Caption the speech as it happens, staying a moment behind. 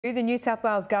The New South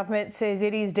Wales government says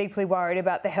it is deeply worried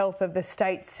about the health of the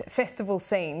state's festival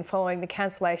scene following the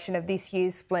cancellation of this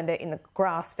year's Splendour in the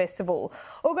Grass Festival.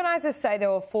 Organisers say they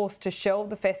were forced to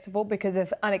shelve the festival because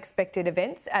of unexpected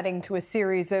events, adding to a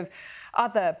series of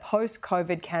other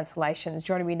post-COVID cancellations.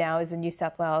 Joining me now is the New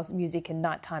South Wales Music and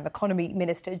Nighttime Economy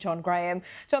Minister, John Graham.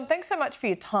 John, thanks so much for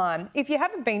your time. If you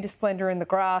haven't been to Splendour in the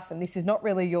Grass and this is not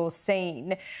really your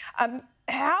scene,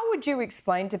 how would you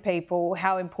explain to people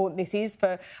how important this is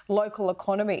for local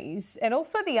economies and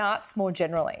also the arts more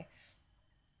generally?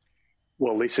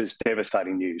 Well, this is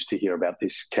devastating news to hear about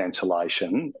this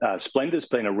cancellation. Splendour's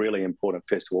been a really important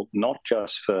festival, not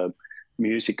just for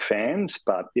music fans,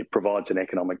 but it provides an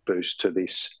economic boost to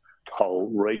this whole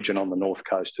region on the north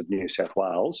coast of New South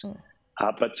Wales.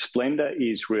 But Splendour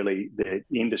is really the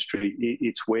industry,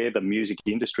 it's where the music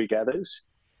industry gathers.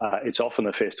 It's often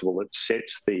the festival that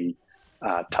sets the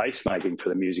taste-making for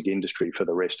the music industry for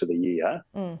the rest of the year.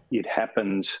 It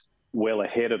happens well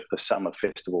ahead of the summer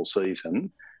festival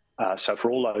season. So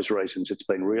for all those reasons, it's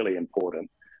been really important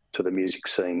to the music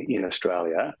scene in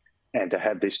Australia. And to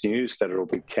have this news that it'll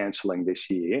be cancelling this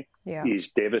year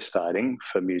is devastating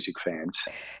for music fans.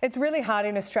 It's really hard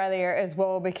in Australia as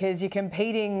well because you're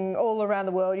competing all around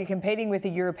the world. You're competing with the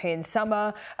European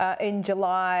summer in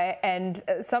July, and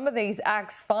some of these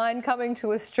acts find coming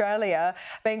to Australia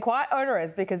being quite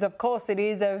onerous because, of course, it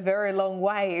is a very long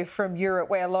way from Europe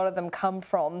where a lot of them come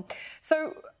from.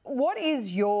 So what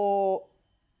is your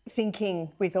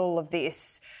thinking with all of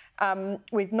this?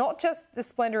 With not just the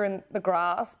Splendour in the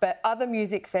Grass, but other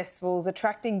music festivals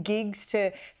attracting gigs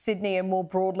to Sydney and more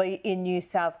broadly in New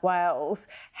South Wales.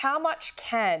 How much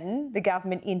can the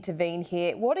government intervene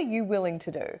here? What are you willing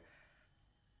to do?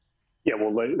 Yeah,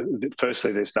 well,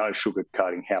 firstly, there's no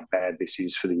sugarcoating how bad this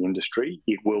is for the industry.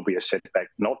 It will be a setback,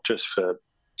 not just for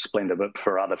Splendour, but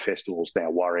for other festivals now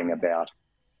worrying about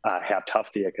how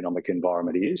tough the economic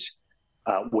environment is.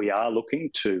 We are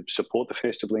looking to support the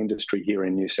festival industry here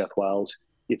in New South Wales.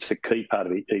 It's a key part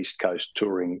of the East Coast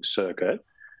touring circuit.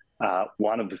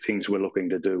 One of the things we're looking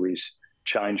to do is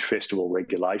change festival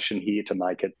regulation here to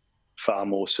make it far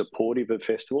more supportive of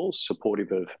festivals,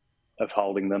 supportive of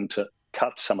holding them, to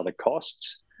cut some of the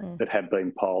costs that have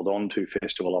been piled onto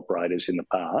festival operators in the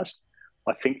past.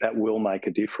 I think that will make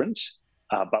a difference,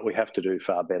 but we have to do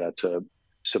far better to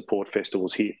support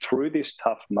festivals here through this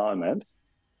tough moment.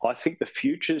 I think the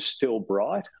future's still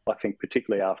bright. I think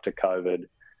particularly after COVID,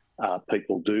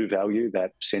 people do value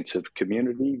that sense of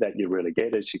community that you really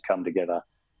get as you come together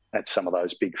at some of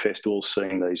those big festivals,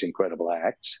 seeing these incredible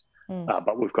acts.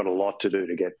 But we've got a lot to do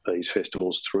to get these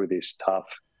festivals through this tough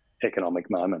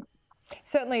economic moment.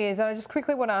 Certainly is. I just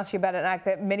quickly want to ask you about an act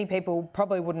that many people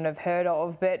probably wouldn't have heard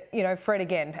of, but, you know, Fred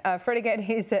Again. Fred Again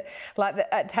is like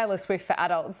Taylor Swift for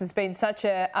adults. There's been such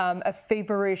a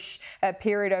feverish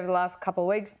period over the last couple of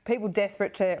weeks, people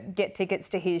desperate to get tickets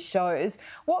to his shows.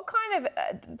 What kind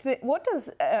of, what does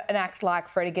an act like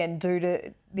Fred Again do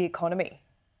to the economy?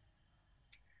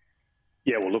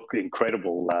 Yeah, well, look,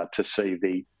 incredible to see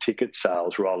the ticket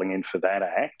sales rolling in for that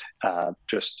act,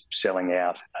 just selling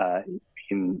out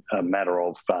in a matter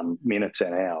of minutes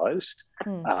and hours,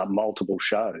 multiple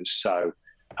shows. So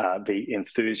the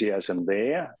enthusiasm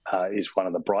there is one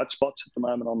of the bright spots at the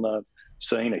moment on the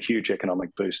scene, a huge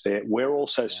economic boost there. We're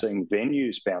also seeing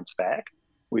venues bounce back.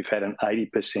 We've had an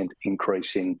 80%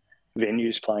 increase in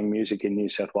venues playing music in New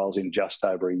South Wales in just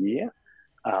over a year.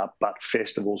 But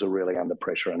festivals are really under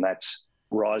pressure, and that's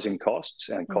rising costs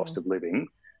and cost of living.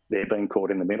 They're being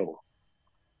caught in the middle.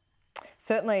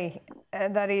 Certainly,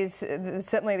 that is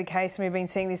certainly the case. We've been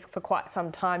seeing this for quite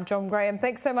some time. John Graham,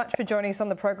 thanks so much for joining us on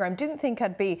the program. Didn't think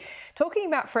I'd be talking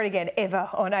about Fred Again ever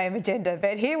on AM Agenda,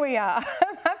 but here we are.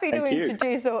 I'm happy to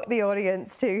introduce the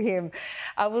audience to him.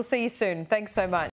 We'll see you soon. Thanks so much.